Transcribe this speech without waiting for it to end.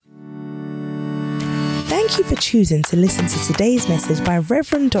Thank you for choosing to listen to today's message by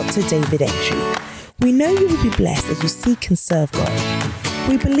Reverend Dr. David Entry. We know you will be blessed as you seek and serve God.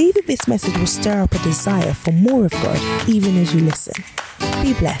 We believe that this message will stir up a desire for more of God even as you listen.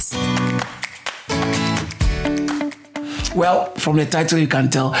 Be blessed. Well, from the title you can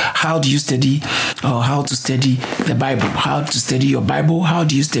tell how do you study or how to study the Bible. How to study your Bible. How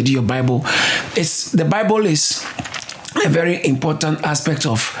do you study your Bible? The Bible is a very important aspect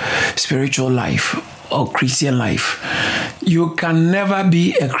of spiritual life or Christian life. You can never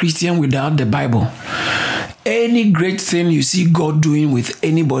be a Christian without the Bible. Any great thing you see God doing with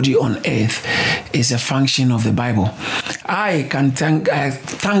anybody on earth is a function of the Bible. I can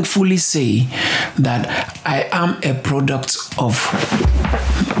thankfully say that I am a product of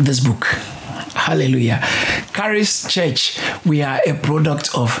this book. Hallelujah. Charis Church, we are a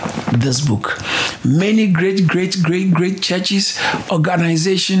product of this book. Many great churches,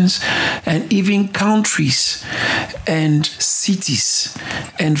 organizations, and even countries and cities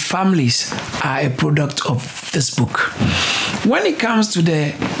and families are a product of this book. When it comes to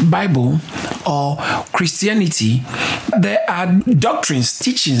the Bible or Christianity, there are doctrines,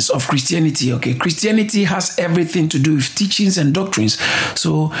 teachings of Christianity. Okay, Christianity has everything to do with teachings and doctrines.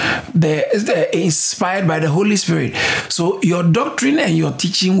 So they're inspired by the Holy Spirit. So your doctrine and your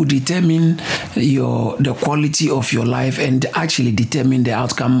teaching will determine the quality of your life and actually determine the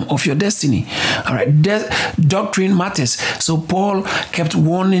outcome of your destiny. All right, doctrine matters. So Paul kept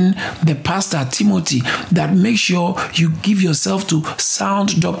warning the pastor Timothy that make sure you give yourself to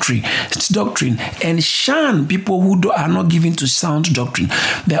sound doctrine and shun people who are not given to sound doctrine.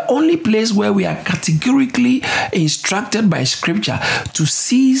 The only place where we are categorically instructed by Scripture to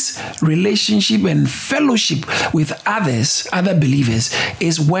cease relationship and fellowship with other believers,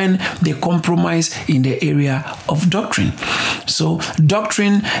 is when they compromise in the area of doctrine. So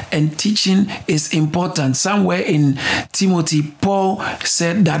doctrine and teaching is important. Somewhere in Timothy, Paul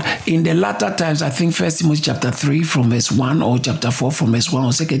said that in the latter times, I think 1 Timothy chapter 3 from verse 1 or chapter 4 from verse 1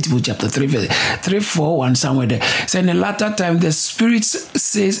 or 2 Timothy chapter 3, verse 3, 4, 1, somewhere there. So in the latter time, the Spirit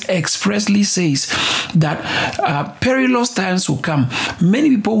expressly says that perilous times will come.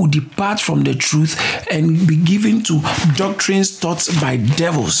 Many people will depart from the truth and be given to doctrines taught by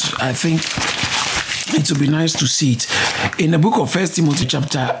devils. I think it would be nice to see it. In the book of 1 Timothy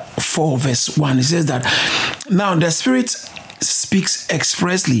chapter 4 verse 1, it says that, now the Spirit speaks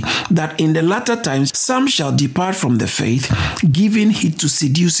expressly that in the latter times some shall depart from the faith, giving heed to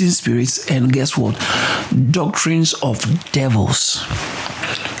seducing spirits, and guess what? Doctrines of devils.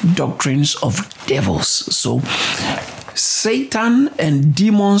 Doctrines of devils. So Satan and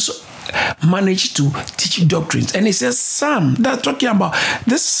demons manage to teach doctrines. And it says some, that's talking about,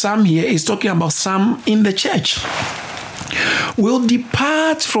 this some here is talking about some in the church, will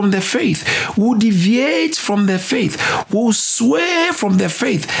depart from the faith, will deviate from the faith, will swear from the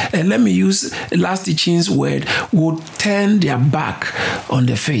faith. And let me use last teaching's word, will turn their back on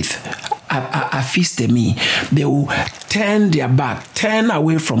the faith. Aphistemi. They will turn their back, turn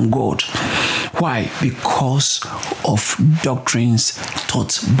away from God. Why? Because of doctrines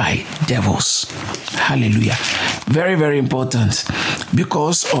taught by devils. Hallelujah. Very, very important.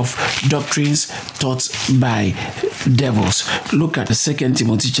 Because of doctrines taught by devils. Look at the 2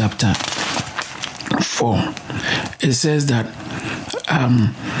 Timothy chapter 4. It says that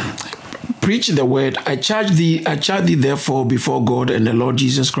preach the word. I charge thee therefore before God and the Lord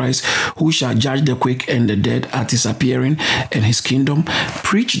Jesus Christ, who shall judge the quick and the dead at his appearing and his kingdom.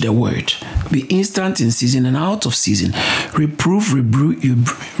 Preach the word. Be instant in season and out of season. Reprove,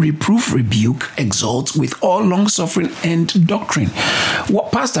 rebuke, exalt with all long suffering and doctrine.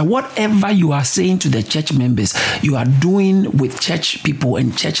 Pastor, whatever you are saying to the church members, you are doing with church people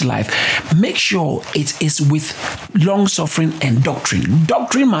and church life, make sure it is with long suffering and doctrine.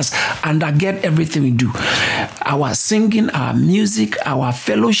 Doctrine must undergird everything we do. Our singing, our music, our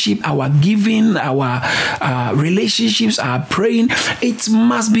fellowship, our giving, our relationships, our praying, it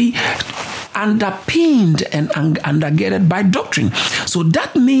must be underpinned and undergirded by doctrine. So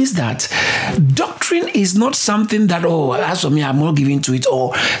that means that doctrine is not something that, as for me, I'm not giving to it,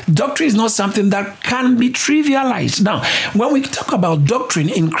 or doctrine is not something that can be trivialized. Now, when we talk about doctrine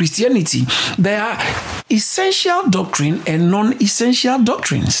in Christianity, there are essential doctrine and non-essential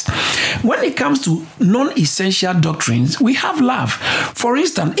doctrines. When it comes to non-essential doctrines, we have love. For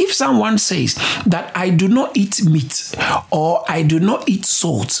instance, if someone says that I do not eat meat or I do not eat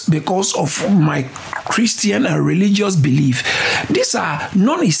salt because of my Christian and religious belief, these are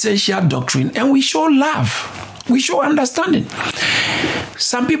non-essential doctrine, and we show love. We show understanding.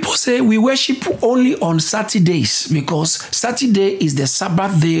 Some people say we worship only on Saturdays because Saturday is the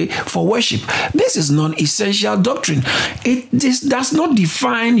Sabbath day for worship. This is non-essential doctrine. This does not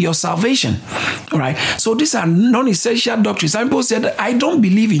define your salvation. All right. So these are non-essential doctrines. Some people said, I don't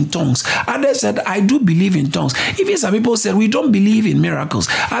believe in tongues. Others said, I do believe in tongues. Even some people said, we don't believe in miracles.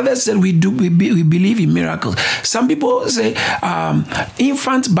 Others said, we believe in miracles. Some people say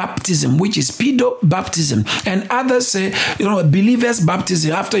infant baptism, which is pedo baptism. And others say, believer's baptism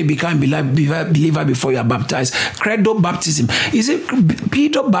after you become a believer before you are baptized. Credo baptism. Is it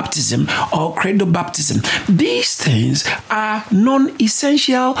pedo baptism or credo baptism? These things are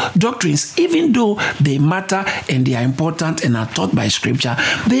non-essential doctrines, even though they matter and they are important and are taught by Scripture.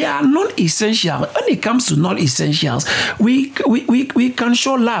 They are non-essential. When it comes to non-essentials, we can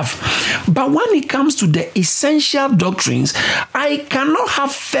show love. But when it comes to the essential doctrines, I cannot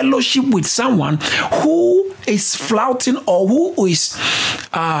have fellowship with someone who is flouting or who is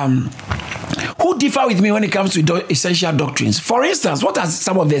who differ with me when it comes to essential doctrines. For instance, what are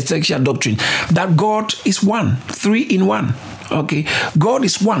some of the essential doctrines? That God is one, 3 in 1. Okay, God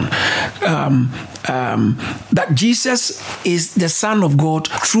is one. That Jesus is the Son of God,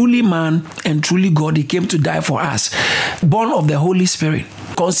 truly man and truly God. He came to die for us. Born of the Holy Spirit,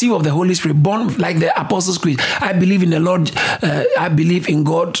 conceived of the Holy Spirit, born like the Apostles' Creed. I believe in the Lord. I believe in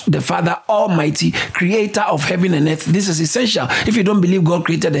God, the Father Almighty, creator of heaven and earth. This is essential. If you don't believe God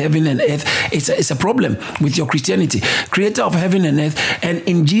created the heaven and earth, it's a problem with your Christianity. Creator of heaven and earth, and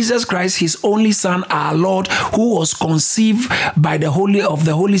in Jesus Christ, his only Son, our Lord, who was conceived by the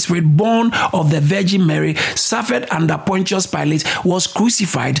Holy Spirit, born of the Virgin Mary, suffered under Pontius Pilate, was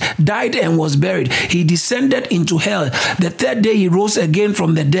crucified, died and was buried. He descended into hell. The third day he rose again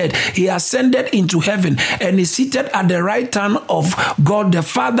from the dead. He ascended into heaven and is seated at the right hand of God the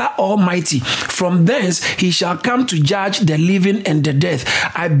Father Almighty. From thence he shall come to judge the living and the dead.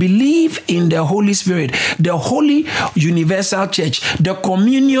 I believe in the Holy Spirit, the holy universal church, the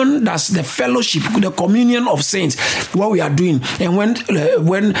communion, that's the fellowship, the communion of saints, what we are doing. And when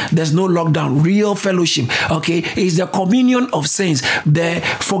there's no lockdown, real fellowship, okay, is the communion of saints, the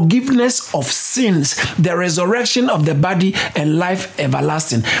forgiveness of sins, the resurrection of the body, and life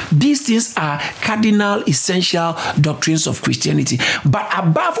everlasting. These things are cardinal, essential doctrines of Christianity. But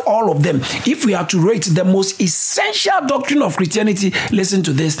above all of them, if we are to rate the most essential doctrine of Christianity, listen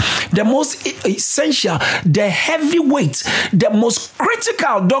to this, the most essential, the heavyweight, the most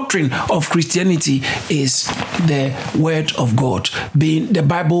critical doctrine of Christianity is the Word of God. Being the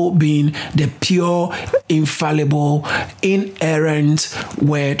Bible, being the pure, infallible, inerrant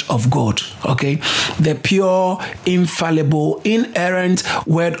Word of God. Okay, the pure, infallible, inerrant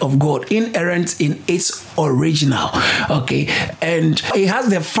Word of God, inerrant in its original. Okay, and it has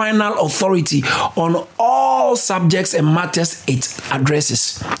the final authority on all subjects and matters it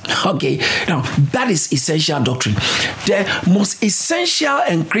addresses. Okay, now that is essential doctrine. The most essential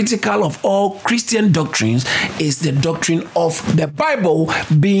and critical of all Christian doctrines is the doctrine of the Bible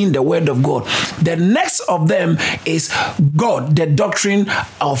being the Word of God. The next of them is God, the doctrine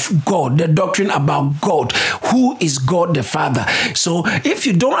of God, the doctrine about God, who is God the Father. So if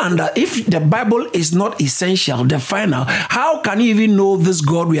the Bible is not essential, the final, how can you even know this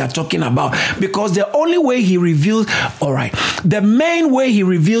God we are talking about? Because the only way he reveals, the main way he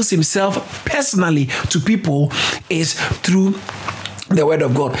reveals himself personally to people is through the Word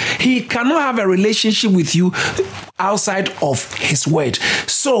of God. He cannot have a relationship with you outside of his word.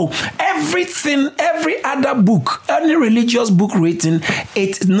 So everything, every other book, any religious book written,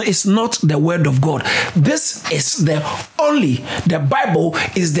 it is not the Word of God. The Bible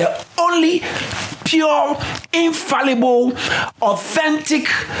is the only pure, infallible, authentic,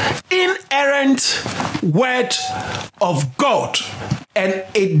 inerrant Word of God. And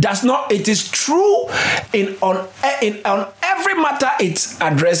it is true on every matter it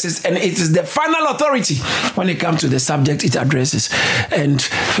addresses, and it is the final authority when it comes to the subject it addresses. And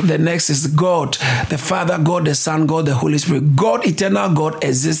the next is God, the Father, God the Son, God the Holy Spirit. God, eternal God,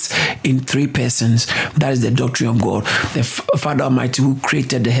 exists in 3 persons. That is the doctrine of God. The Father Almighty, who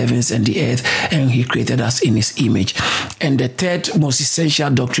created the heavens and the earth, and he created us in his image. And the third most essential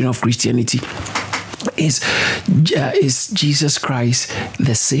doctrine of Christianity is Jesus Christ,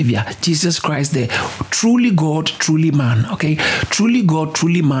 the Savior. Jesus Christ, the truly God, truly man. Okay, truly God,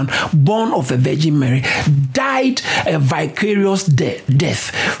 truly man, born of a Virgin Mary, died a vicarious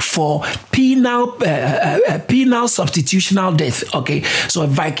death for penal penal substitutional death. Okay, so a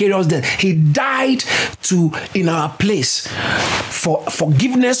vicarious death. He died in our place for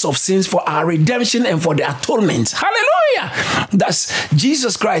forgiveness of sins, for our redemption, and for the atonement. Hallelujah! That's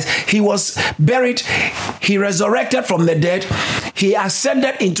Jesus Christ. He was buried. He resurrected from the dead. He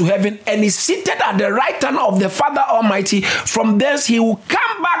ascended into heaven, and is seated at the right hand of the Father Almighty. From thence he will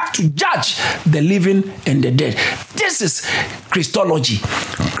come back to judge the living and the dead. This is Christology.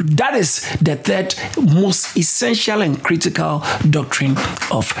 That is the third most essential and critical doctrine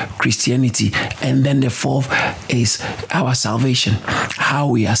of Christianity. And then the fourth is our salvation, how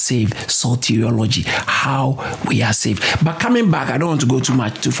we are saved, soteriology, how we are saved. But coming back, I don't want to go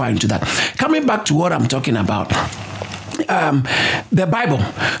too far into that. Coming back to what I'm talking about, the Bible.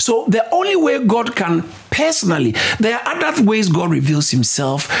 So the only way God can personally, there are other ways God reveals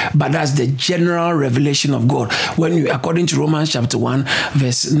himself, but that's the general revelation of God. According to Romans chapter 1,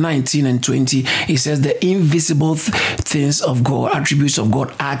 verse 19 and 20, it says the invisible things of God, attributes of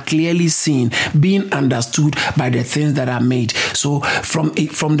God, are clearly seen, being understood by the things that are made. So from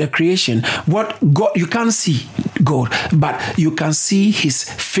the creation, what God, you can't see God, but you can see his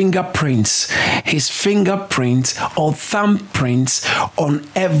fingerprints or thumbprints on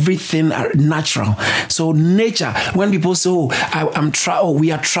everything natural. So nature, when people say, we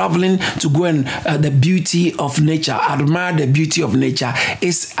are traveling to go and the beauty of nature, admire the beauty of nature,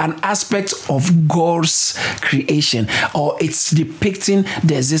 is an aspect of God's creation, or it's depicting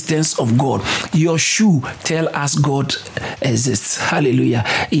the existence of God. Your shoe tell us God exists. Hallelujah.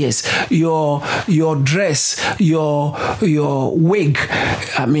 Yes. Your dress, your wig,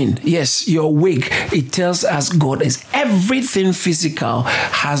 your wig, it tells us God is. Everything physical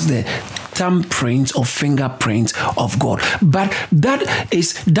has the thumbprint or fingerprint of God. But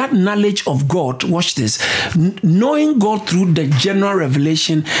that knowledge of God, watch this, knowing God through the general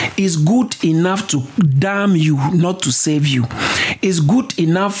revelation is good enough to damn you, not to save you. Is good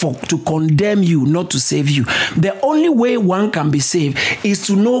enough to condemn you, not to save you. The only way one can be saved is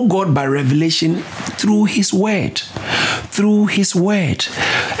to know God by revelation through his word. Through his word.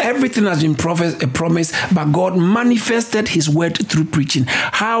 Everything has been promised, but God manifested his word through preaching.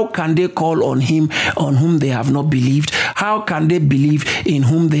 How can they call on him on whom they have not believed? How can they believe in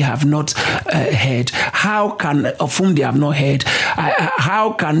whom they have not heard? Of whom they have not heard?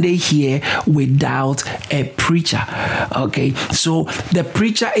 How can they hear without a preacher? Okay, so the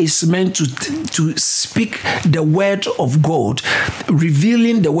preacher is meant to speak the word of God,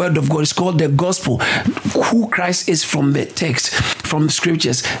 revealing the word of God. It's called the gospel, who Christ is from the text, from the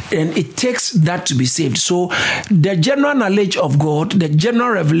scriptures, and it takes that to be saved. So the general knowledge of God, the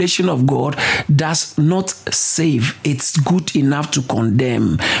general revelation of God does not save. It's good enough to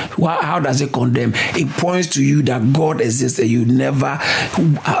condemn. How does it condemn? It points to you that God exists and you never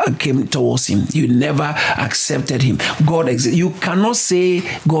came towards him. You never accepted him. God exists. You cannot say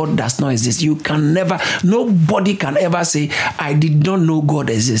God does not exist. Nobody can ever say, I did not know God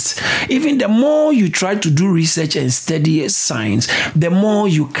exists. Even the more you try to do research and study science, the more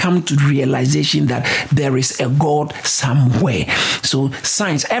you come to the realization that there is a God somewhere. So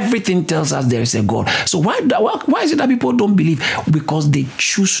science, everything tells us there is a God. So why is it that people don't believe? Because they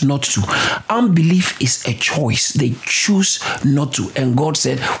choose not to. Unbelief is a choice. They choose not to. And God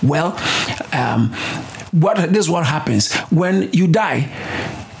said, this is what happens when you die.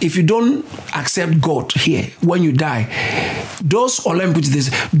 If you don't accept God here, when you die, those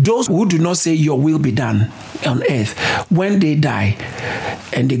who do not say your will be done on earth, when they die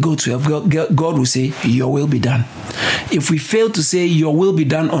and they go to heaven, God will say your will be done. If we fail to say your will be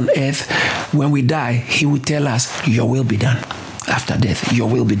done on earth, when we die, he will tell us your will be done. After death, your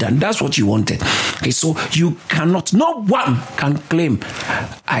will be done. That's what you wanted. Okay, so you cannot, no one can claim,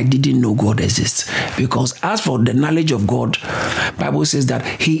 I didn't know God exists. Because as for the knowledge of God, Bible says that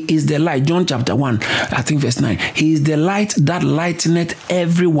he is the light. John chapter 1, I think verse 9. He is the light that lighteneth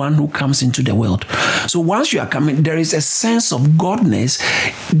everyone who comes into the world. So once you are coming, there is a sense of godness,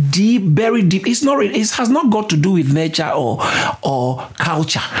 deep, very deep. It has not got to do with nature or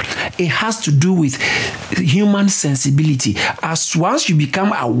culture. It has to do with human sensibility. As once you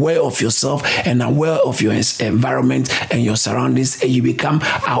become aware of yourself and aware of your environment and your surroundings, and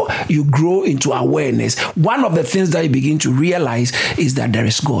you grow into awareness, one of the things that you begin to realize is that there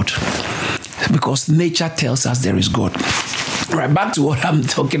is God. Because nature tells us there is God. Right, back to what I'm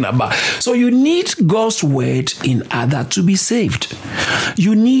talking about. So you need God's word in order to be saved.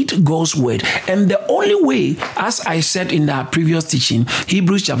 You need God's word. And the only way, as I said in our previous teaching,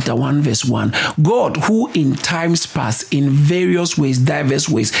 Hebrews chapter 1 verse 1, God who in times past in various ways, diverse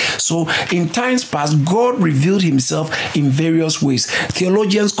ways. So in times past, God revealed himself in various ways.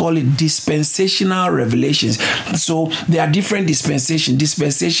 Theologians call it dispensational revelations. So there are different dispensations.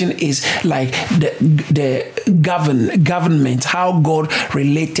 Dispensation is like the government, how God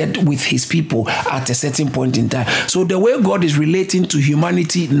related with his people at a certain point in time. So the way God is relating to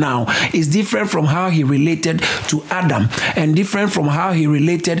humanity now is different from how he related to Adam, and different from how he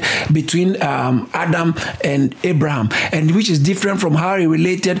related between Adam and Abraham, and which is different from how he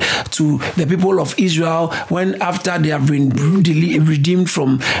related to the people of Israel when after they have been redeemed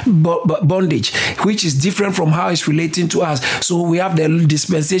from bondage, which is different from how it's relating to us. So we have the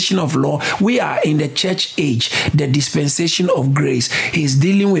dispensation of law. We are in the church age, the dispensation of grace. He's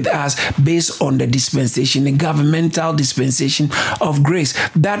dealing with us based on the dispensation, the governmental dispensation of grace.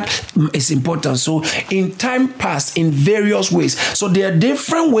 That is important. So in time past, in various ways. So there are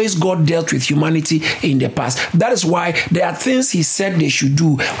different ways God dealt with humanity in the past. That is why there are things he said they should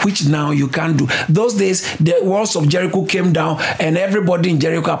do, which now you can't do. Those days, the walls of Jericho came down and everybody in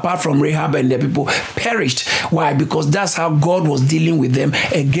Jericho, apart from Rahab and the people, perished. Why? Because that's how God was dealing with them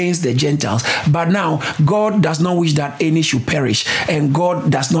against the Gentiles. But now, God does not wish that any should perish. And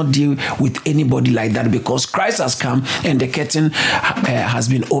God does not deal with anybody like that, because Christ has come and the curtain has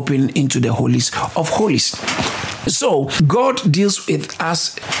been opened into the holies of holies. So God deals with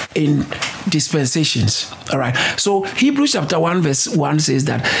us in dispensations. All right. So Hebrews chapter 1 verse 1 says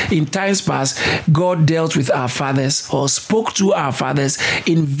that in times past, God dealt with our fathers, or spoke to our fathers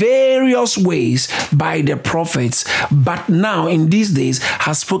in various ways by the prophets, but now in these days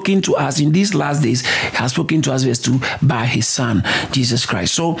has spoken to us, in these last days has spoken to us, verse 2, by his Son, Jesus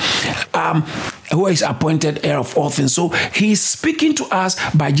Christ. So who is appointed heir of all things. So he's speaking to us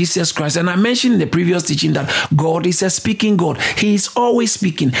by Jesus Christ. And I mentioned in the previous teaching that God is a speaking God. He is always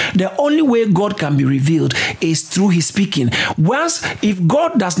speaking. The only way God can be revealed is through his speaking. Once, if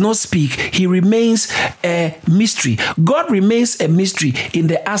God does not speak, he remains a mystery. God remains a mystery in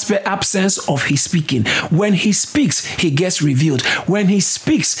the absence of his speaking. When he speaks, he gets revealed. When he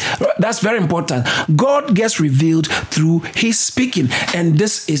speaks, that's very important. God gets revealed through his speaking. And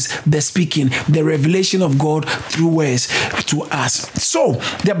this is the speaking, the revelation of God through words to us. So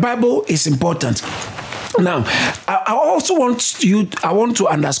the Bible is important. Now, I also want to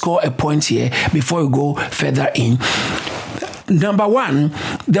underscore a point here before we go further in. Number one,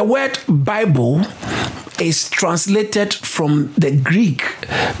 the word Bible is translated from the Greek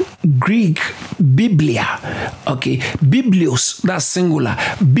Biblia. Okay, Biblios, that's singular.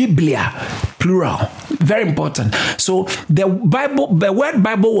 Biblia, plural. Very important. So the word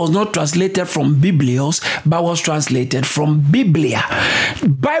Bible was not translated from Biblios, but was translated from Biblia.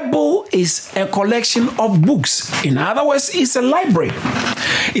 Bible is a collection of books. In other words, it's a library.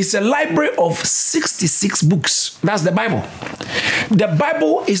 It's a library of 66 books. That's the Bible. The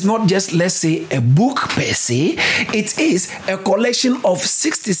Bible is not just, let's say, a book per se. It is a collection of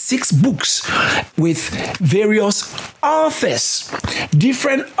 66 books with various authors,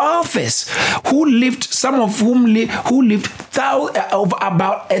 different authors who lived, some of whom who lived of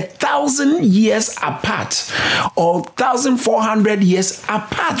about 1,000 years apart, or 1,400 years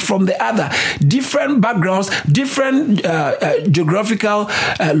apart from the other. Different backgrounds, different geographical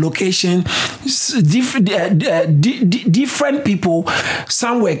location, different people.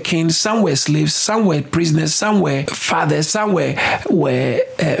 Some were kings, some were slaves, some were prisoners, some were fathers, some were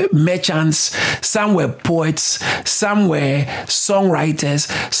merchants, some were poets, some were songwriters,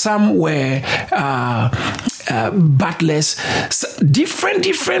 some were butlers.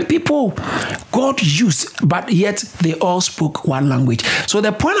 Different people God used, but yet they all spoke one language. So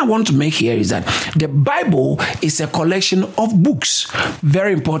the point I want to make here is that the Bible is a collection of books.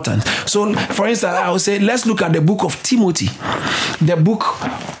 Very important. So for instance, I would say, let's look at the book of Timothy, the book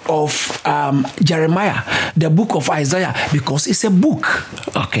of Jeremiah, the book of Isaiah, because it's a book.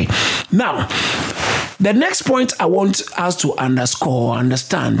 Okay. Now, the next point I want us to underscore,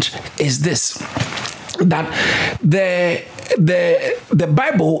 understand, is this: that the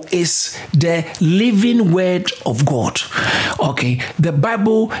Bible is the living word of God. Okay, the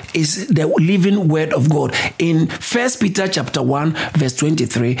Bible is the living word of God. In 1 Peter chapter 1 verse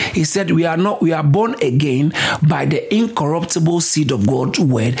 23, he said, we are born again by the incorruptible seed of God's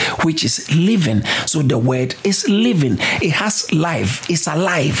word, which is living. So the word is living. It has life. It's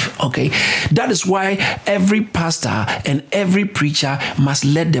alive. Okay, that is why every pastor and every preacher must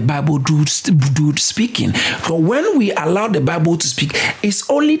let the Bible do speaking. So when we allow the the Bible to speak, it's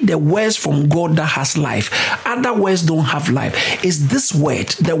only the words from God that has life. Other words don't have life. It's this word,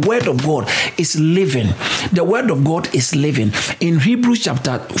 the word of God is living. The word of God is living. In Hebrews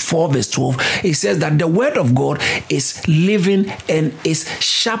chapter 4 verse 12, it says that the word of God is living and is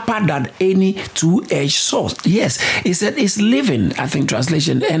sharper than any two-edged sword. Yes, it said it's living. I think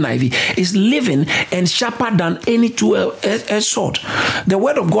translation NIV is living and sharper than any two-edged sword. The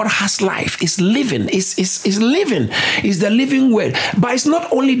word of God has life. It's living. It's living. It's the living word. But it's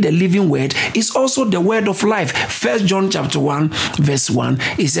not only the living word, it's also the word of life. 1 John chapter 1 verse 1,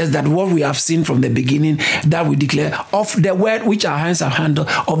 it says that what we have seen from the beginning, that we declare of the word which our hands have handled,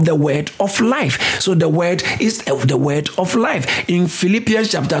 of the word of life. So the word is the word of life. In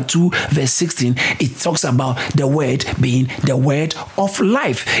Philippians chapter 2 verse 16, it talks about the word being the word of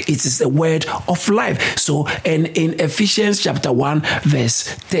life. It is the word of life. So, and in Ephesians chapter 1 verse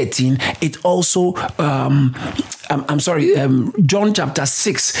 13, it also John chapter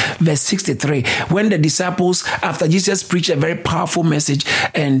 6 verse 63, when the disciples, after Jesus preached a very powerful message,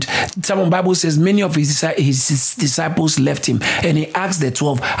 and some of the Bible says many of his disciples left him, and he asked the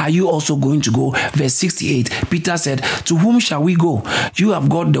 12, are you also going to go? Verse 68, Peter said, to whom shall we go? You have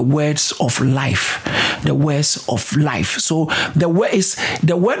got the words of life. The words of life. So the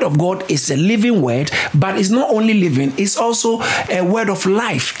word of God is a living word, but it's not only living, it's also a word of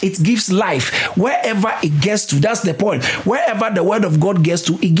life. It gives life. Wherever it gets to, that's the point. Wherever the word of God gets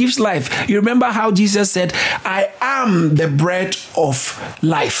to, it gives life. You remember how Jesus said, I am the bread of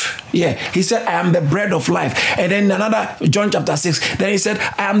life. Yeah, he said, I am the bread of life. And then another, John chapter 6, then he said,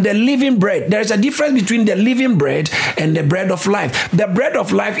 I am the living bread. There is a difference between the living bread and the bread of life. The bread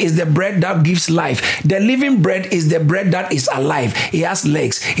of life is the bread that gives life. The living bread is the bread that is alive. He has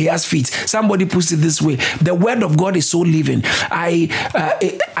legs, he has feet. Somebody puts it this way, the word of God is so living.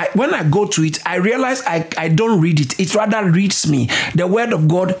 When I go to it, I realize I don't read it. It rather reads me. The word of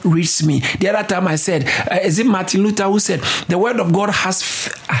God reads me. The other time I said, is it Martin Luther who said, the word of God has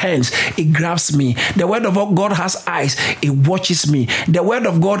hands, it grabs me. The word of God has eyes, it watches me. The word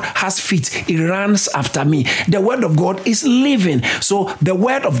of God has feet, it runs after me. The word of God is living. So the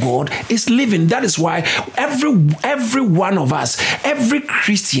word of God is living. That is why every one of us, every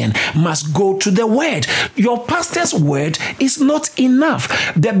Christian must go to the word. Your pastor's word is not enough.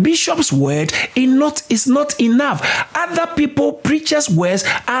 The bishop's word is not enough. Other people, preachers' words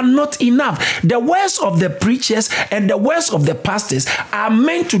are not enough. The words of the preachers and the words of the pastors are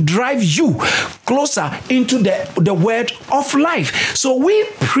meant to drive you closer into the word of life. So we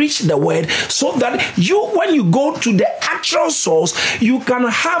preach the word so that you, when you go to the actual source, you can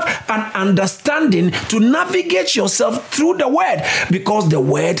have an understanding to navigate yourself through the word, because the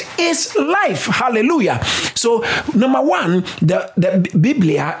word is life. Hallelujah. So number one, the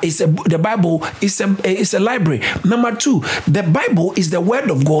Biblia is the Bible is a library. Number two, the Bible is the word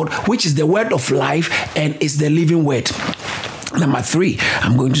of God, which is the word of life and is the living word. Number three,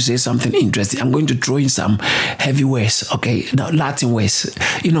 I'm going to say something interesting. I'm going to throw in some heavy words, okay? The Latin words.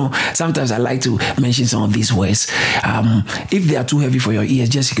 You know, sometimes I like to mention some of these words. If they are too heavy for your ears,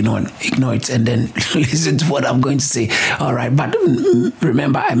 just ignore it and then listen to what I'm going to say. All right, but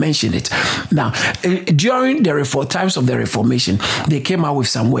remember, I mentioned it. Now, during the times of the Reformation, they came out with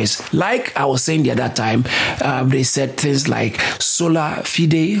some words. Like I was saying the other time, they said things like sola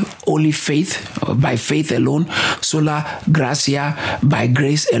fide, only faith, by faith alone, sola gratia, by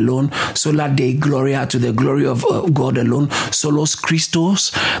grace alone, sola Dei gloria, to the glory of God alone, solos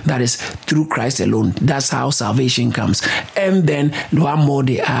Christos, that is through Christ alone. That's how salvation comes. And then one more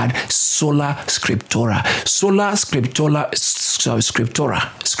they add, sola scriptura. Sola scriptura.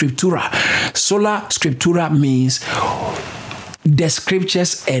 Sola scriptura means the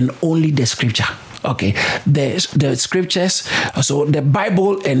scriptures and only the scripture. Okay, the scriptures, so the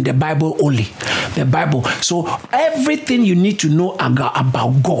Bible and the Bible only. The Bible. So everything you need to know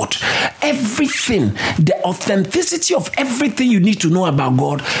about God, everything, the authenticity of everything you need to know about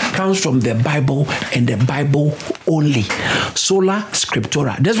God comes from the Bible and the Bible only. Sola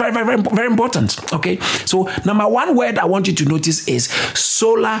scriptura. That's very, very, very, very important. Okay, so number one word I want you to notice is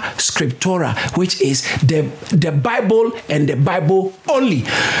sola scriptura, which is the Bible and the Bible only.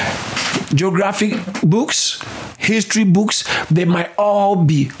 Geographic books, history books, they might all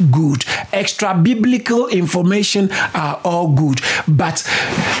be good. Extra biblical information are all good. But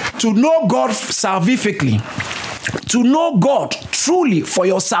to know God salvifically, to know God truly for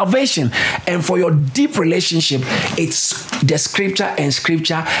your salvation and for your deep relationship, it's the scripture and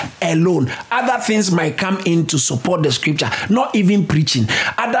scripture alone. Other things might come in to support the scripture, not even preaching.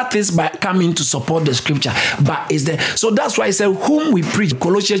 Other things might come in to support the scripture, but is there. So that's why I said, whom we preach,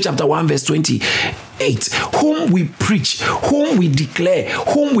 Colossians chapter 1 verse 20. 8. Whom we preach, whom we declare,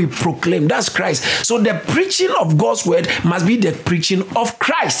 whom we proclaim. That's Christ. So the preaching of God's word must be the preaching of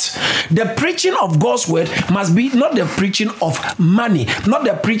Christ. The preaching of God's word must be not the preaching of money, not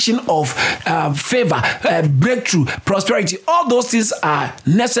the preaching of favor, breakthrough, prosperity. All those things are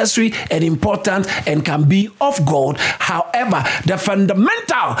necessary and important and can be of God. However, the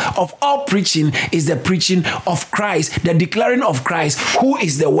fundamental of all preaching is the preaching of Christ, the declaring of Christ, who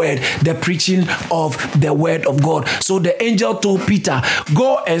is the word, the preaching of the word of God. So the angel told Peter,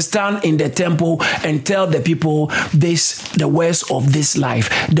 go and stand in the temple and tell the people the words of this life,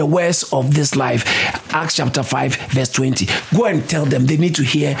 the words of this life. Acts chapter 5 verse 20. Go and tell them they need to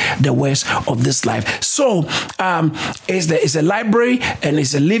hear the words of this life. So it's a library and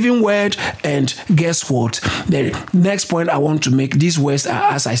it's a living word. And guess what? The next point I want to make, these words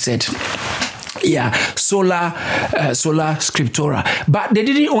are, as I said, sola scriptura. But they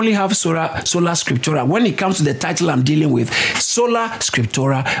didn't only have sola scriptura. When it comes to the title I'm dealing with, sola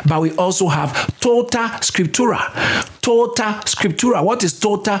scriptura, but we also have tota scriptura. Tota scriptura. What is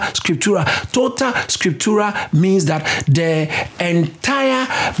tota scriptura? Tota scriptura means that the entire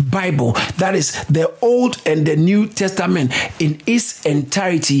Bible, that is the Old and the New Testament in its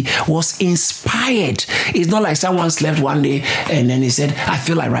entirety, was inspired. It's not like someone slept one day and then he said, I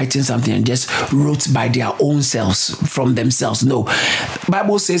feel like writing something, and just wrote by their own selves, from themselves. No.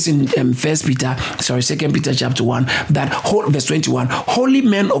 Bible says in 2 Peter chapter 1, that verse 21, holy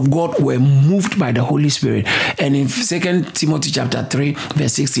men of God were moved by the Holy Spirit. And in 2 Timothy chapter 3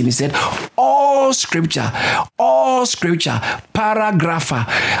 verse 16, he said, all scripture, paragrapha,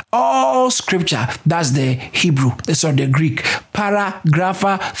 all scripture, that's the Hebrew, the Greek,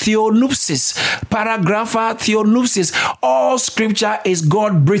 paragrapha theonupsis, all scripture is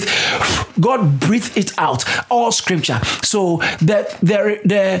God breathed it out, all scripture. So that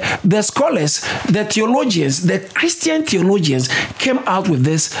the scholars, the theologians, the Christian theologians came up with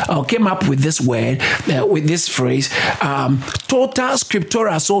this word, with this phrase, tota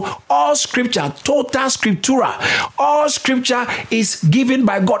scriptura. So all scripture, tota scriptura, all scripture is given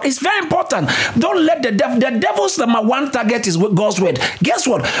by God. It's very important. Don't let the devil's number one target is God's word. Guess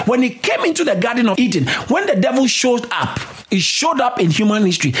what? When he came into the Garden of Eden, when the devil showed up, he showed up in human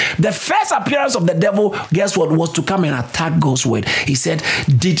history. The first appearance of the devil, guess what, was to come and attack God's word. He said,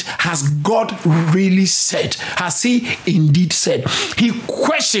 has God really said? Has he indeed said? He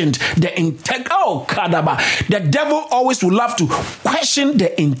questioned the integrity. Oh, Kadaba. The devil always would love to question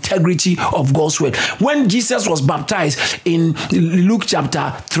the integrity of God's word. When Jesus was baptized in Luke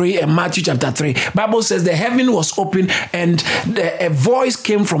chapter 3 and Matthew chapter 3, Bible says the heaven was open and a voice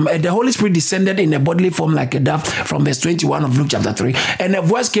came from, the Holy Spirit descended in a bodily form like a dove, from verse 21 of Luke chapter 3. And a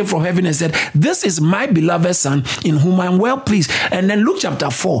voice came from heaven and said, this is my beloved son in whom I am well pleased. And then Luke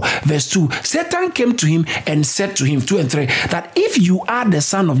chapter 4 verse 2, Satan came to him and said to him, 2 and 3, that if you are the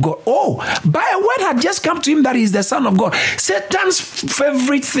son of God, by a word had just come to him that he is the son of God. Satan's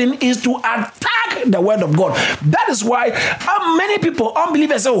favorite thing is to attack the word of God. That is why many people,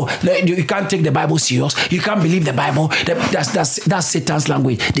 unbelievers, you can't take the Bible serious. You can't believe the Bible. That's Satan's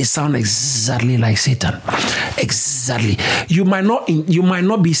language. They sound exactly like Satan. Exactly. You might not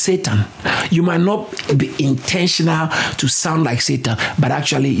be Satan. You might not be intentional to sound like Satan, but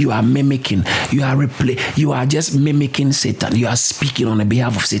actually you are mimicking. You are just mimicking Satan. You are speaking on the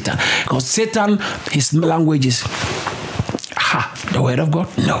behalf of Satan. Because Satan, his language is the word of God?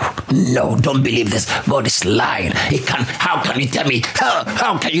 No, don't believe this. God is lying. How can you tell me?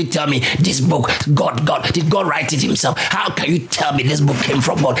 How can you tell me this book? God, did God write it himself? How can you tell me this book came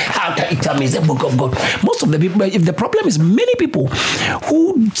from God? How can you tell me it's the book of God? Most of the people, if the problem is many people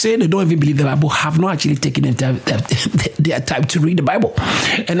who say they don't even believe the Bible have not actually taken their time to read the Bible.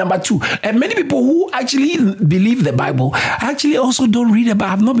 And number two, and many people who actually believe the Bible actually also don't read the Bible,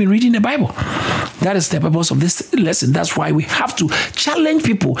 have not been reading the Bible. That is the purpose of this lesson. That's why we have to challenge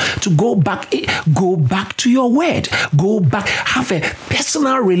people to go back to your word. Go back, have a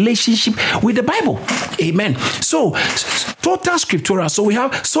personal relationship with the Bible. Amen. So, tota scriptura. So we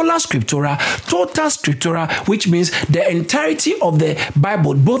have sola scriptura, tota scriptura, which means the entirety of the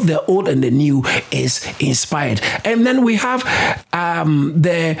Bible, both the Old and the New, is inspired. And then we have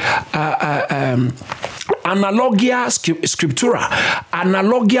the analogia scriptura.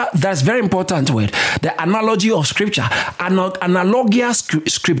 Analogia, that's very important word. The analogy of scripture. Analogia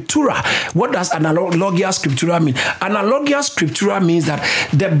scriptura. What does analogia scriptura mean? Analogia scriptura means that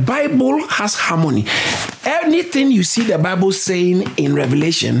the Bible has harmony. Anything you see the Bible saying in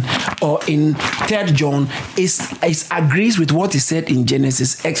Revelation or in 3 John is agrees with what is said in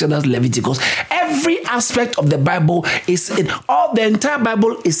Genesis, Exodus, Leviticus. Every aspect of the Bible is the entire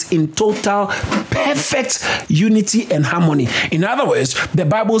Bible is in total perfect unity and harmony. In other words, the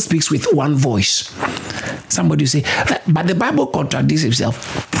Bible speaks with one voice. Somebody say, but the Bible contradicts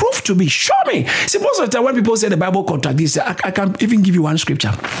itself. Prove to me, show me. See, most of the time when people say the Bible contradicts, I can even give you one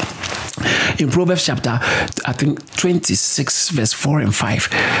scripture. In Proverbs chapter, I think 26, verse 4 and 5.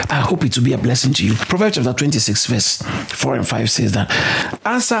 I hope it will be a blessing to you. Proverbs chapter 26, verse 4 and 5 says that,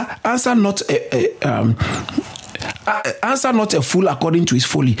 answer not a fool according to his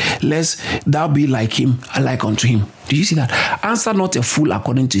folly, lest thou be like him, like unto him. Do you see that? Answer not a fool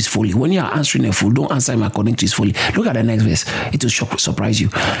according to his folly. When you are answering a fool, don't answer him according to his folly. Look at the next verse. It will surprise you.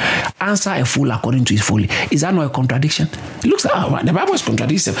 Answer a fool according to his folly. Is that not a contradiction? It looks like, the Bible is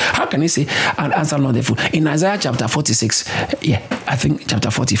contradictive. How can he say, and answer not a fool? In Isaiah chapter 46, I think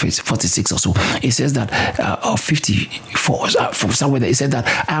chapter 46 or so, it says that, or 54, from somewhere there, it says that,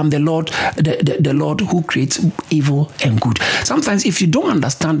 I am the Lord, the Lord who creates evil and good. Sometimes if you don't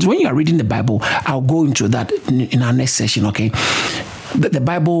understand, when you are reading the Bible, I'll go into that in our next session, okay? The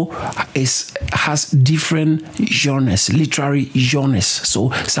Bible has different genres, literary genres.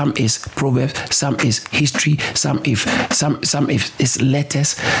 So some is Proverbs, some is history, some is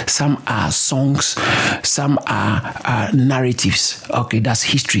letters, some are songs, some are narratives. Okay, that's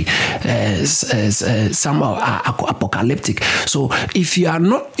history. Some are apocalyptic. So if you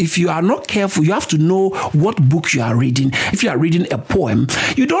are not careful, you have to know what book you are reading. If you are reading a poem,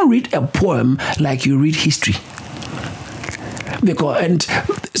 you don't read a poem like you read history.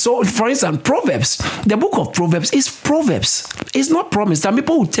 So, for instance, Proverbs, the book of Proverbs is Proverbs. It's not promise. Some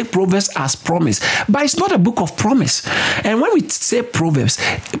people will take Proverbs as promise, but it's not a book of promise. And when we say Proverbs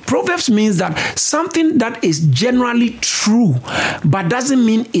means that something that is generally true, but doesn't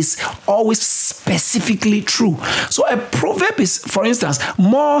mean it's always specifically true. So a proverb is, for instance,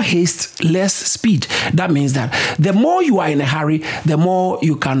 more haste, less speed. That means that the more you are in a hurry, the more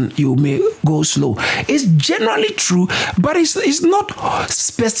you may go slow. It's generally true, but it's not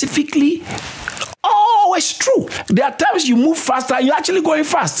specifically always true. There are times you move faster and you're actually going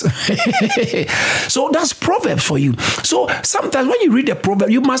fast. So that's Proverbs for you. So sometimes when you read a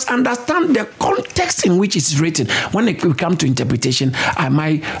proverb, you must understand the context in which it's written. When we come to interpretation, I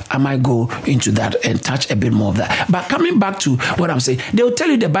might go into that and touch a bit more of that. But coming back to what I'm saying, they will tell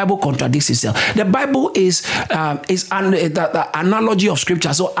you the Bible contradicts itself. The Bible is the analogy of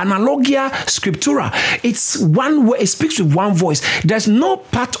scripture. So analogia scriptura. It's one way. It speaks with one voice. There's no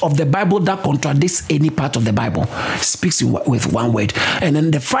part of the Bible that contradicts any part of the Bible. It speaks with one word. And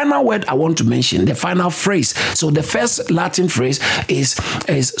then the final word I want to mention, the final phrase. So the first Latin phrase is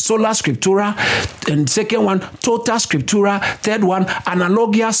sola scriptura, and second one tota scriptura, third one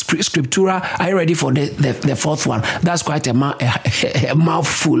analogia scriptura. Are you ready for the fourth one? That's quite a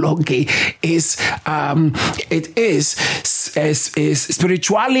mouthful. Okay, it is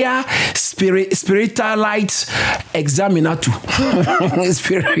spiritualia spiritualite examinatu.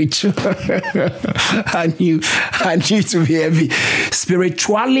 Spiritual. I knew to be heavy.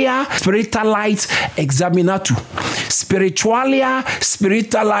 Spiritualia spiritualite examinatu. Spiritualia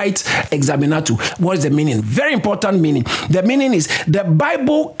spiritualite examinatu. What is the meaning? Very important meaning. The meaning is the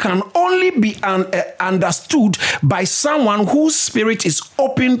Bible can only be understood by someone whose spirit is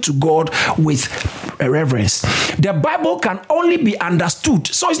open to God with reverence. The Bible can only be understood.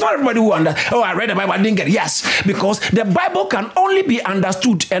 So it's not everybody who I read the Bible, I didn't get it. Yes, because the Bible can only be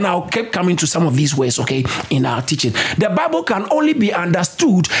understood, and I'll keep coming to some of these ways, okay, in our teaching. The Bible can only be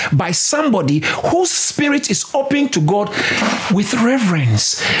understood by somebody whose spirit is open to God with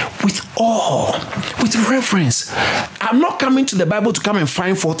reverence, with awe, with reverence. I'm not coming to the Bible to come and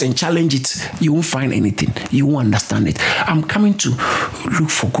find fault and challenge it. You won't find anything. You won't understand it. I'm coming to look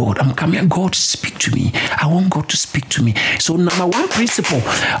for God. I'm coming, God, speak to me. I want God to speak to me. So number one principle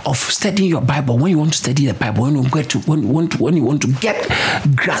of studying your Bible, when you want to study the Bible, when you want to get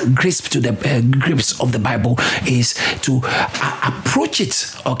grasp to the grips of the Bible, is to approach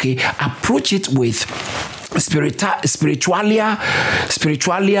it. Okay, approach it with spiritualia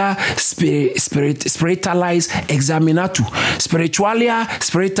spiritualize examinatu. Spiritualia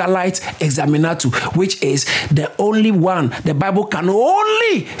spiritualite examinatu, which is the only one. The Bible can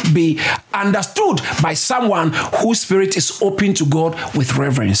only be understood by someone whose spirit is open to God with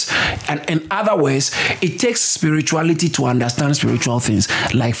reverence. And in other words, it takes spirituality to understand spiritual things.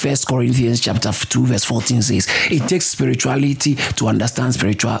 Like 1 Corinthians chapter 2 verse 14 says, it takes spirituality to understand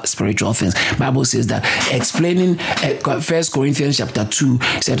spiritual things. Bible says that explaining 1 Corinthians chapter 2,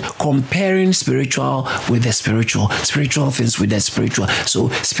 he said, comparing spiritual with the spiritual things with the spiritual. So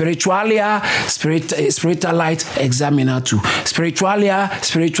spiritualia, spiritualite, examiner 2. Spiritualia,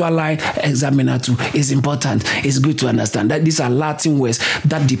 spiritualite, examiner 2 is important. It's good to understand that these are Latin words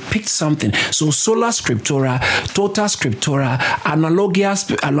that depict something. So sola scriptura, tota scriptura, analogia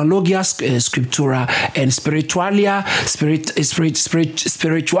scriptura, and spiritualia,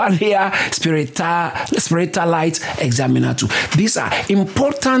 spiritualite, examiner 2. These are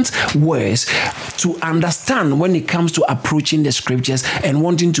important words to understand when it comes to approaching the scriptures and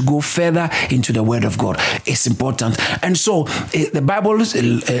wanting to go further into the word of God. It's important. And so the Bible is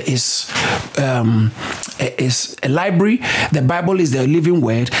a library. The Bible is the living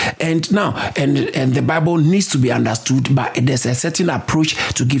word. And now, and the Bible needs to be understood, but there's a certain approach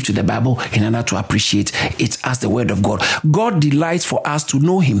to give to the Bible in order to appreciate it as the word of God. God delights for us to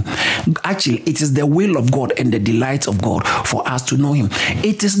know him. Actually, it is the will of God and the delight of God for us to know him.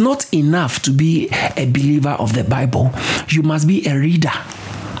 It is not enough to be a believer of the Bible. You must be a reader.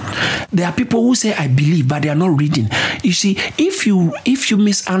 There are people who say, I believe, but they are not reading. You see, if you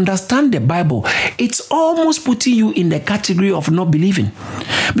misunderstand the Bible, it's almost putting you in the category of not believing.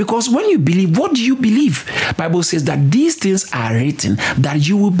 Because when you believe, what do you believe? Bible says that these things are written that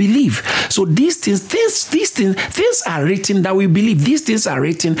you will believe. So these things are written that we believe. These things are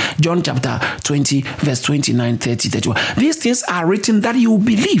written, John chapter 20, verse 29, 30, 31. These things are written that you will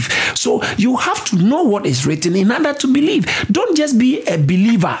believe. So you have to know what is written in order to believe. Don't just be a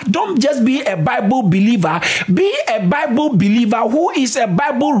believer. Don't just be a Bible believer. Be a Bible believer who is a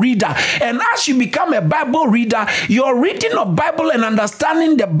Bible reader. And as you become a Bible reader, your reading of Bible and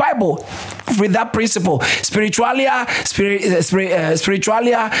understanding the Bible with that principle, spiritualia,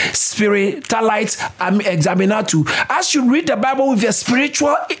 spiritualite, examiner 2. As you read the Bible with a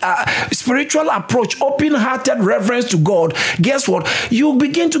spiritual approach, open-hearted reverence to God, guess what? You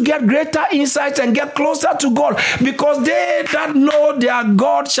begin to get greater insights and get closer to God, because they that know their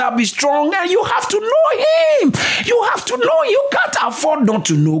God shall be strong, and you have to know him. You have to know. You can't afford not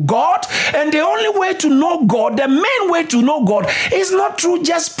to know God. And the only way to know God, the main way to know God, is not through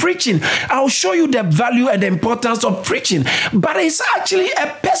just preaching. I'll show you the value and the importance of preaching, but it's actually a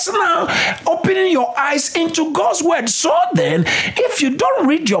personal opening your eyes into God's word. So then, if you don't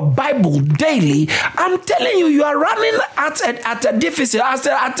read your Bible daily, I'm telling you, you are running at a deficit,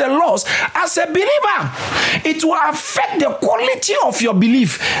 at a loss as a believer. It will affect the quality of your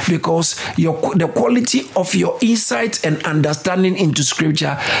belief, because the quality of your insight and understanding into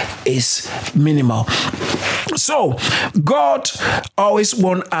scripture is minimal. So God always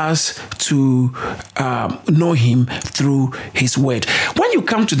wants us to know him through his word. When you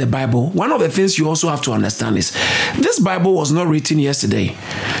come to the Bible, one of the things you also have to understand is this Bible was not written yesterday.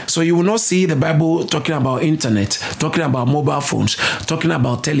 So you will not see the Bible talking about internet, talking about mobile phones, talking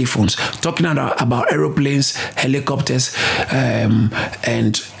about telephones, talking about aeroplanes, helicopters,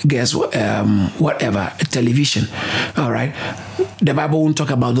 and guess what, whatever, television. All right. The Bible won't talk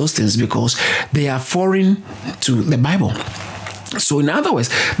about those things because they are foreign to the Bible. So in other words,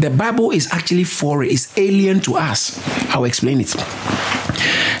 the Bible is actually foreign, it's alien to us. I'll explain it.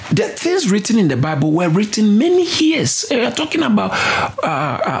 The things written in the Bible were written many years. We are talking about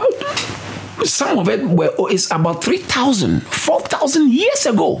some of it is about 3,000, 4,000 years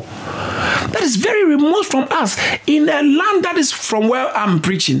ago. That is very remote from us. In a land that is from where I'm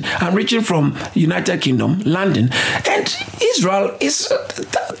preaching. I'm reaching from United Kingdom, London. And Israel is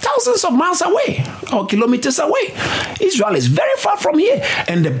thousands of miles away or kilometers away. Israel is very far from here.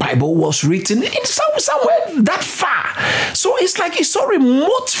 And the Bible was written in somewhere that far. So it's like it's so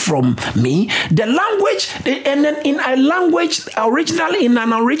remote from me. The language, and then in a language, originally in a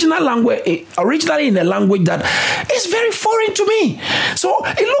language that is very foreign to me. So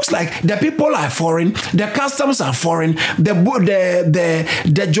it looks like the people are foreign, the customs are foreign,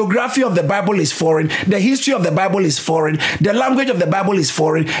 the geography of the Bible is foreign, the history of the Bible is foreign, the language of the Bible is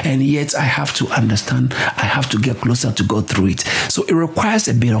foreign, and yet I have to understand, I have to get closer to go through it. So it requires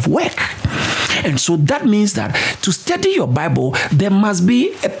a bit of work. And so that means that to study your Bible, there must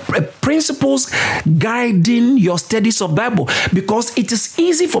be a principles guiding your studies of Bible, because it is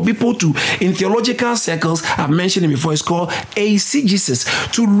easy for people to, in theological circles, I've mentioned it before, it's called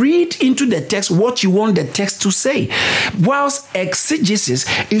eisegesis, to read into the text what you want the text to say. Whilst exegesis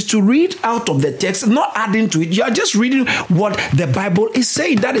is to read out of the text, not adding to it. You are just reading what the Bible is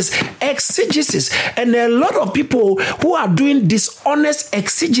saying. That is exegesis. And there are a lot of people who are doing dishonest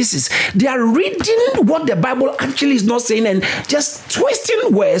exegesis. They are reading what the Bible actually is not saying and just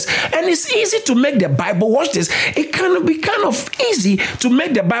twisting words. And it's easy to make the Bible, watch this, it can be kind of easy to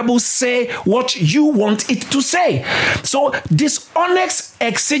make the Bible say what you want it to say. So dishonest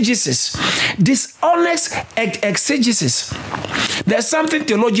exegesis. There's something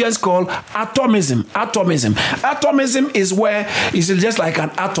theologians call atomism. Atomism is where it's just like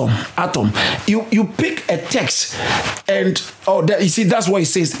an atom. You pick a text and you see that's what it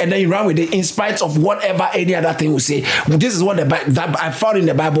says, and then you run with it in spite of whatever any other thing will say. This is what that I found in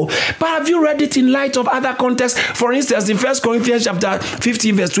the Bible. But have you read it in light of other contexts? For instance, in 1 Corinthians chapter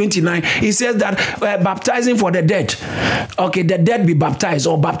 15 verse 29, it says that baptizing for the dead. Okay, the dead be baptized,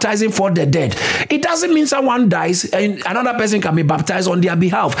 or baptizing for the dead. It doesn't mean someone dies and another person can be baptized on their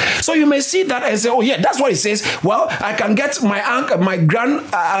behalf. So you may see that and say, oh yeah, that's what it says. Well, I can get my uncle, my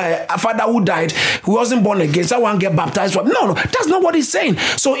grandfather who died, who wasn't born again, someone get baptized for. No, that's not what it's saying.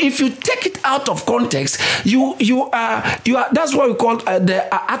 So if you take it out of context, you are that's what we call the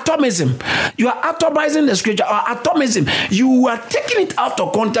atomism. You are atomizing the scripture, or atomism. You are taking it out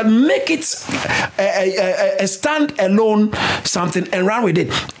of context, make it a stand-alone something and run with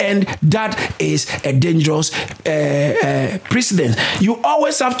it. And that is a dangerous precedent. You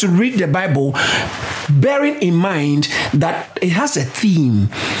always have to read the Bible bearing in mind that it has a theme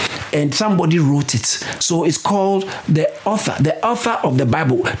and somebody wrote it. So it's called the author of the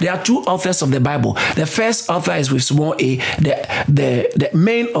Bible. There are two authors of the Bible. The first author is with small a. The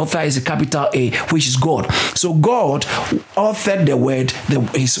main author is a capital A, which is God. So God authored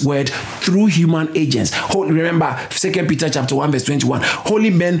his word through human agents. Remember 2 Peter chapter 1 verse 21. Holy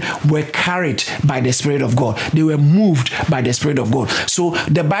men were carried by the Spirit of God. They were moved by the Spirit of God. So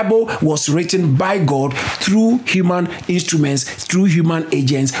the Bible was written by God through human instruments, through human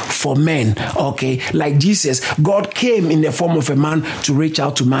agents for men. Okay, like Jesus, God came in the form of a man to reach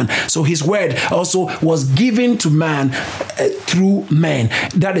out to man. So his word also was given to man through men.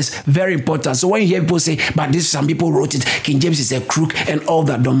 That is very important. So when you hear people say, but some people wrote it, King James is a crook and all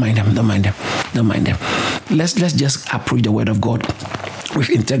that, don't mind them. Let's just approach the word of God with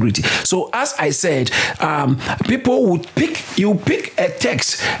integrity. So as I said, people would pick a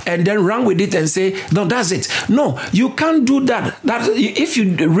text and then run with it and say, no, that's it. No, you can't do that. If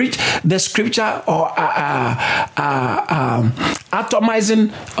you read the scripture or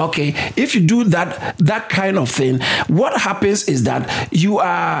atomizing, okay, if you do that kind of thing, what happens is that you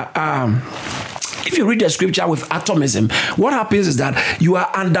are if you read the scripture with atomism, what happens is that you are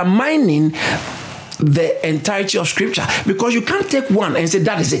undermining the entirety of scripture, because you can't take one and say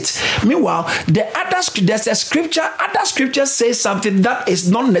that is it. Meanwhile, there's a scripture, other scriptures say something that is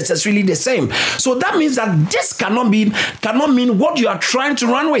not necessarily the same. So that means that this cannot mean what you are trying to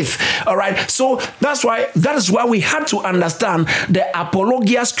run with. All right. So that is why we had to understand the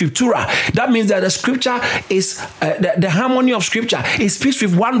apologia scriptura. That means that the scripture is the harmony of scripture. It speaks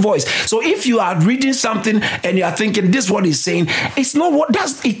with one voice. So if you are reading something and you are thinking this is what it's saying, it's not what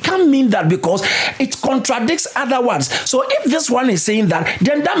does. It can't mean that, because it contradicts other ones. So if this one is saying that,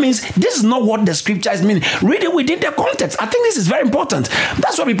 then that means this is not what the scripture is meaning. Read it within the context. I think this is very important.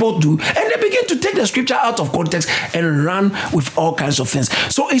 That's what people do. And they begin to take the scripture out of context and run with all kinds of things.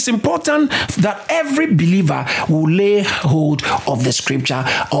 So it's important that every believer will lay hold of the scripture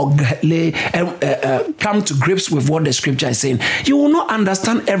or come to grips with what the scripture is saying. You will not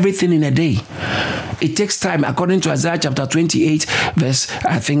understand everything in a day. It takes time. According to Isaiah chapter 28, verse,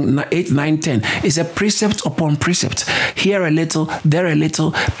 I think 8, 9, 10, it's a precept upon precept. Here a little, there a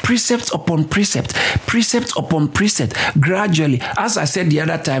little, precept upon precept, precept upon precept. Gradually, as I said the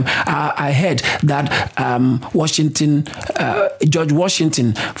other time, I heard that George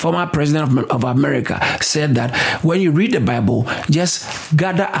Washington, former president of America, said that when you read the Bible, just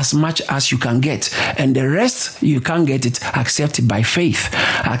gather as much as you can get, and the rest you can't get it, accept it by faith.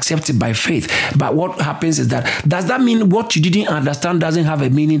 Accept it by faith. But what happens is that, does that mean what you didn't understand doesn't have a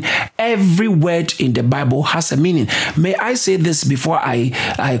meaning? Every word in the Bible has a meaning. May I say this before I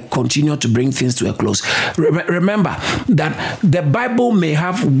continue to bring things to a close? Remember that the Bible may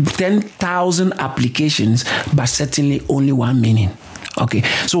have 10,000 applications, but certainly only one meaning. Okay,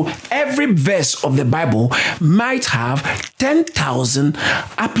 so every verse of the Bible might have 10,000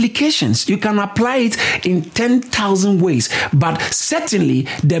 applications. You can apply it in 10,000 ways, but certainly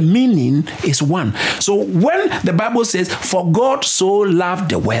the meaning is one. So when the Bible says, "For God so loved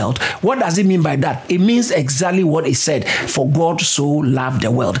the world," what does it mean by that? It means exactly what it said. For God so loved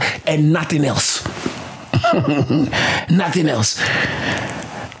the world, and nothing else. Nothing else.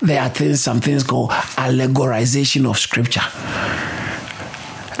 There are some things called allegorization of Scripture.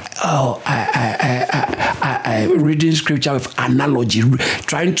 Oh, I reading Scripture with analogy,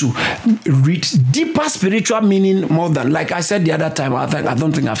 trying to read deeper spiritual meaning more than, like I said the other time, I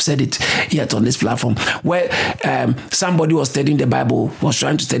don't think I've said it yet on this platform, where somebody was studying the Bible, was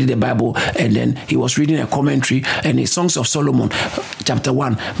trying to study the Bible, and then he was reading a commentary, and in Songs of Solomon, chapter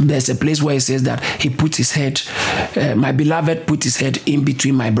 1, there's a place where it says that he put his head, my beloved put his head in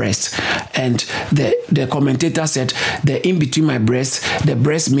between my breasts, and the commentator said, the in between my breasts, the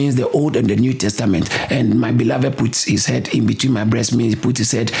breast means the Old and the New Testament, and my beloved puts his head in between my breast means he put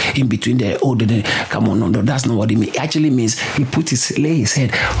his head in between the Old and the... Come on, no, that's not what it means. It actually means he lay his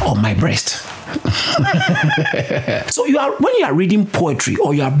head on my breast. So when you are reading poetry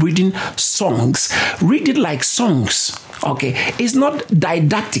or you are reading songs, read it like songs. Okay, it's not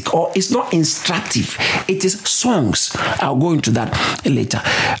didactic or it's not instructive. It is songs. I'll go into that later.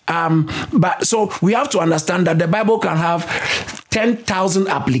 But so we have to understand that the Bible can have 10,000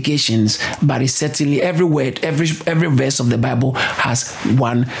 applications, but it's certainly every word, every verse of the Bible has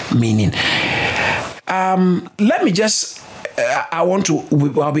one meaning. Let me just.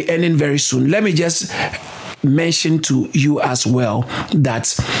 I'll be ending very soon. Let me just mention to you as well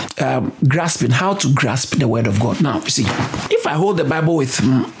that how to grasp the word of God. Now, you see, if I hold the Bible with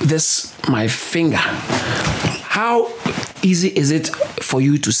my finger, how easy is it for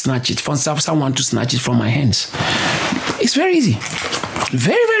you to snatch it, for someone to snatch it from my hands? It's very easy.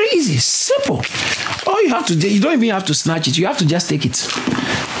 Very, very easy. Simple. All you have to do, you don't even have to snatch it. You have to just take it.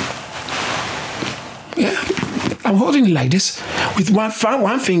 Yeah. I'm holding it like this with one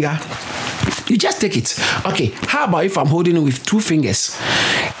finger. You just take it. Okay, how about if I'm holding it with two fingers?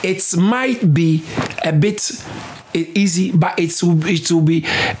 It might be a bit easy, but it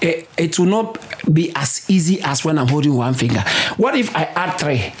will not be as easy as when I'm holding one finger. What if I add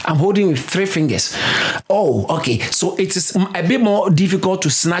three? I'm holding with three fingers. Oh, okay. So it is a bit more difficult to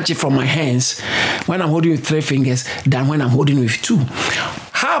snatch it from my hands when I'm holding with three fingers than when I'm holding with two.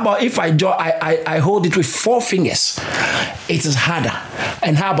 How about if I hold it with four fingers? It is harder.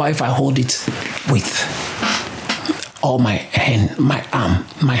 And how about if I hold it with all my hand, my arm,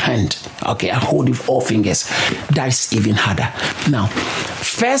 my hand? Okay, I hold it with all fingers. That's even harder. Now,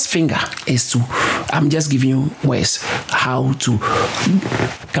 first finger is I'm just giving you ways how to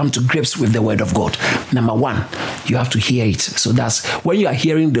come to grips with the word of God. Number one, you have to hear it. So that's when you are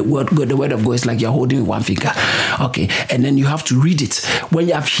hearing the word of God, it's like you're holding one finger. Okay, and then you have to read it. When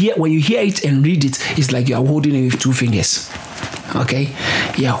you hear it and read it, it's like you're holding it with two fingers. Okay,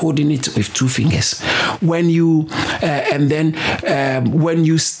 you're holding it with two fingers. When you when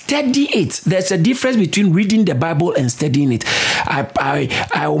you study it, there's a difference between reading the Bible and studying it.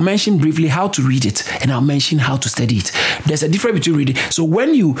 I will mention briefly how to read it, and I'll mention how to study it. There's a difference between reading. So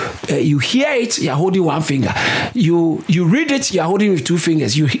when you hear it, you're holding one finger. You read it, you're holding with two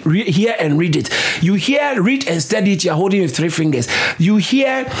fingers. You hear and read it. You hear, read, and study it, you're holding with three fingers. You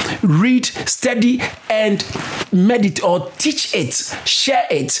hear, read, study, and meditate or teach it, share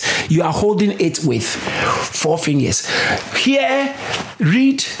it, you are holding it with four fingers. Hear,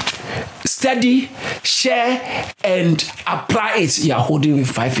 read, study, share, and apply it. You are holding with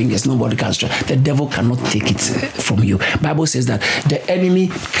five fingers. Nobody can stop. The devil cannot take it from you. Bible says that the enemy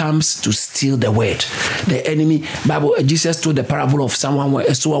comes to steal the word. The enemy, Jesus told the parable of someone where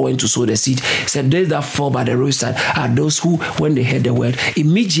a sower went to sow the seed. He said, those that fall by the roadside are those who, when they heard the word,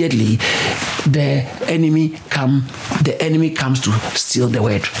 immediately the enemy comes to steal the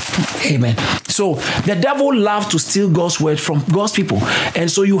word. Amen. So the devil loves to steal God's word from God's people. And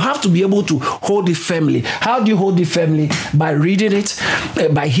so you have to be able to hold it firmly. How do you hold it firmly? By reading it,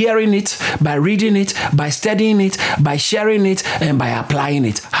 by hearing it, by reading it, by studying it, by sharing it, and by applying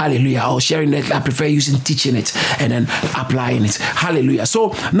it. Hallelujah. Or sharing it, I prefer using teaching it and then applying it. Hallelujah.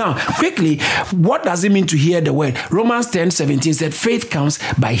 So now, quickly, what does it mean to hear the word? Romans 10:17 said, faith comes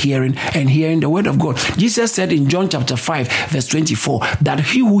by hearing, and hearing the word of God. Jesus said in John chapter 5, verse 24, that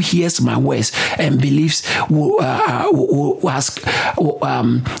he who hears my words and believes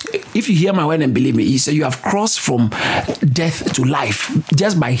if you hear my word and believe me, he said you have crossed from death to life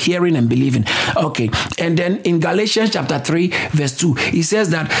just by hearing and believing. Okay. And then in Galatians chapter 3, verse 2, he says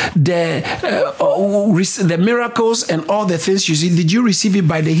that the miracles and all the things you see, did you receive it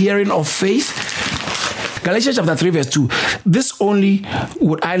by the hearing of faith? Galatians chapter 3, verse 2. This only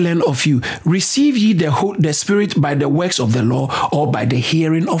would I learn of you. Receive ye the Spirit by the works of the law or by the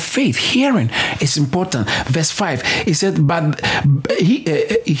hearing of faith. Hearing is important. Verse 5, it said, but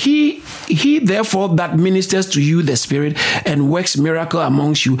he therefore that ministers to you the Spirit and works miracle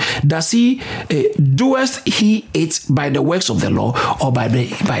amongst you, does he doeth he it by the works of the law or by the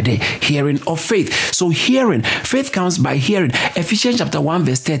hearing of faith? So hearing, faith comes by hearing. Ephesians chapter 1,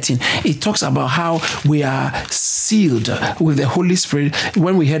 verse 13, it talks about how we are sealed with the Holy Spirit.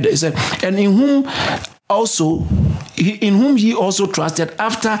 When we heard it said, and in whom ye also trusted,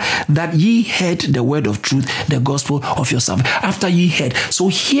 after that ye heard the word of truth, the gospel of your salvation. After ye heard. So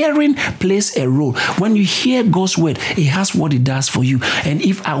hearing plays a role. When you hear God's word, it has what it does for you. And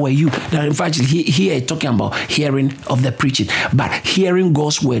if I were you, now in fact, here talking about hearing of the preaching, but hearing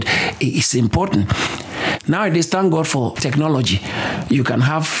God's word is important. Nowadays, thank God for technology. You can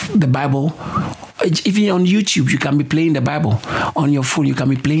have the Bible. Even on YouTube, you can be playing the Bible. On your phone, you can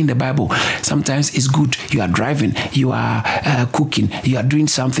be playing the Bible. Sometimes it's good. You are driving, you are cooking, you are doing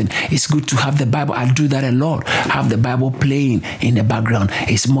something. It's good to have the Bible. I do that a lot. Have the Bible playing in the background.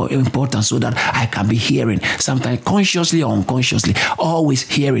 It's more important so that I can be hearing. Sometimes consciously or unconsciously, always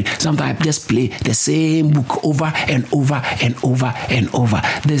hearing. Sometimes I just play the same book over and over and over and over.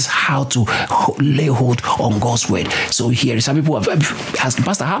 This is how to lay hold on God's word. So here, some people have asked,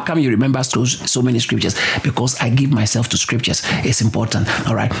 Pastor, how come you remember so many scriptures? Because I give myself to scriptures. It's important.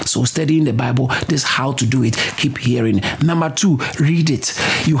 All right. So studying the Bible, this is how to do it. Keep hearing. Number 2, read it.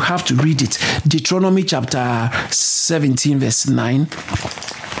 You have to read it. Deuteronomy chapter 17, verse 9.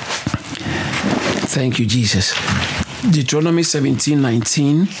 Thank you, Jesus. Deuteronomy 17,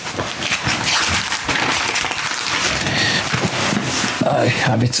 19. I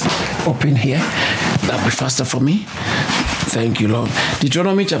have it open here. That'll be faster for me. Thank you, Lord.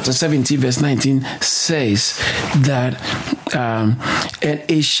 Deuteronomy chapter 17, verse 19 says that, and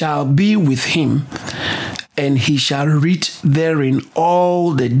it shall be with him, and he shall read therein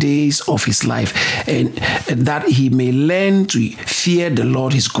all the days of his life, and that he may learn to fear the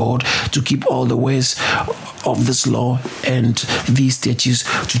Lord his God, to keep all the ways of this law and these statutes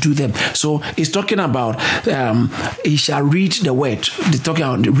to do them. So it's talking about he shall read the word. They're talking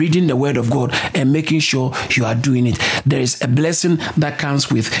about reading the word of God and making sure you are doing it. There is a blessing that comes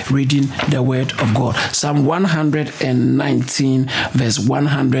with reading the word of God. Psalm 119, verse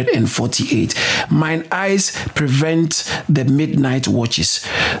 148. Mine eyes prevent the midnight watches,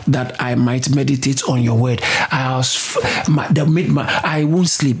 that I might meditate on your word. I won't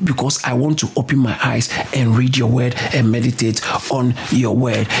sleep because I want to open my eyes and read your word and meditate on your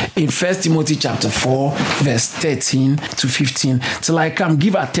word. In 1 Timothy chapter 4, verse 13 to 15, till I come,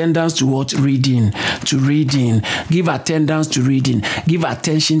 give attendance to what? Reading. To reading. Give attendance to reading. Give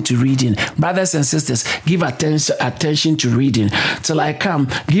attention to reading. Brothers and sisters, give attention to reading. Till I come,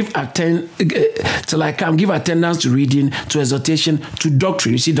 give attendance to reading, to exhortation, to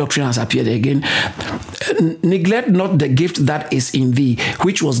doctrine. You see, doctrine has appeared again. Neglect not the gift that is in thee,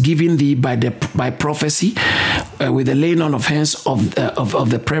 which was given thee by prophecy, with the laying on of hands of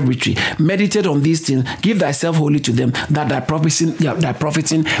the presbytery. Meditate on these things. Give thyself wholly to them, that thy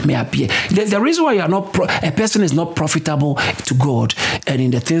profiting may appear. The reason why a person is not profitable to God and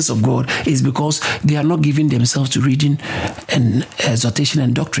in the things of God is because they are not giving themselves to reading and exhortation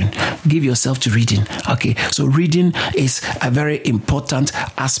and doctrine. Give yourself to reading. Okay, so reading is a very important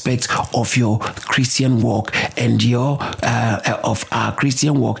aspect of your Christian walk and of our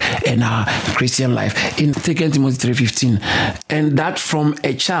Christian walk and our Christian life. In 2 Timothy 3:15, and that from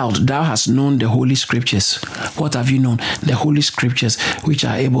a child thou hast known the Holy Scriptures. What have you known? The Holy Scriptures, which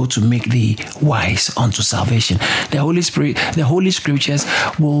are able to make thee wise unto salvation. The Holy Scriptures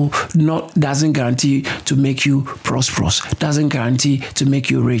doesn't guarantee to make you prosperous, doesn't guarantee to make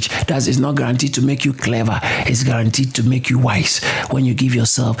you rich, is not guaranteed to make you clever. It's guaranteed to make you wise. When you give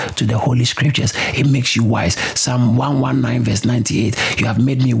yourself to the Holy Scriptures, it makes you wise. Psalm 119 verse 98, you have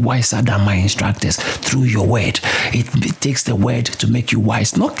made me wiser than my instructors through your word. It takes the word to make you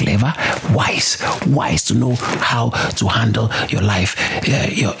wise, not clever, wise to know how to handle your life,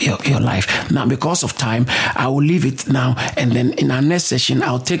 your life. Now, because of time, I will leave it now, and then in our next session,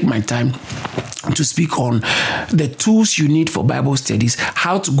 I'll take my time to speak on the tools you need for Bible studies,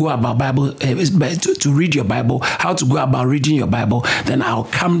 how to go about Bible, to read your Bible, how to go about reading your Bible. Then I'll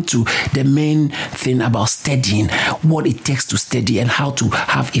come to the main thing about studying, what it takes to study and how to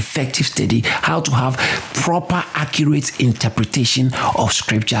have effective study, how to have proper, accurate interpretation of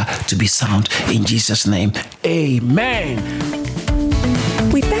Scripture to be sound. In Jesus' name, amen.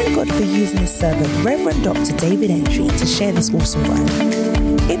 We thank God for using His servant, Reverend Dr. David Entry, to share this awesome word.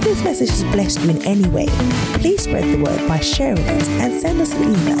 If this message has blessed you in any way, please spread the word by sharing it and send us an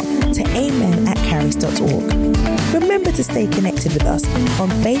email to amen@charis.org. Remember to stay connected with us on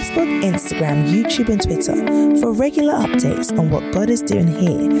Facebook, Instagram, YouTube and Twitter for regular updates on what God is doing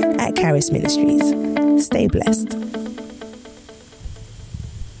here at Charis Ministries. Stay blessed.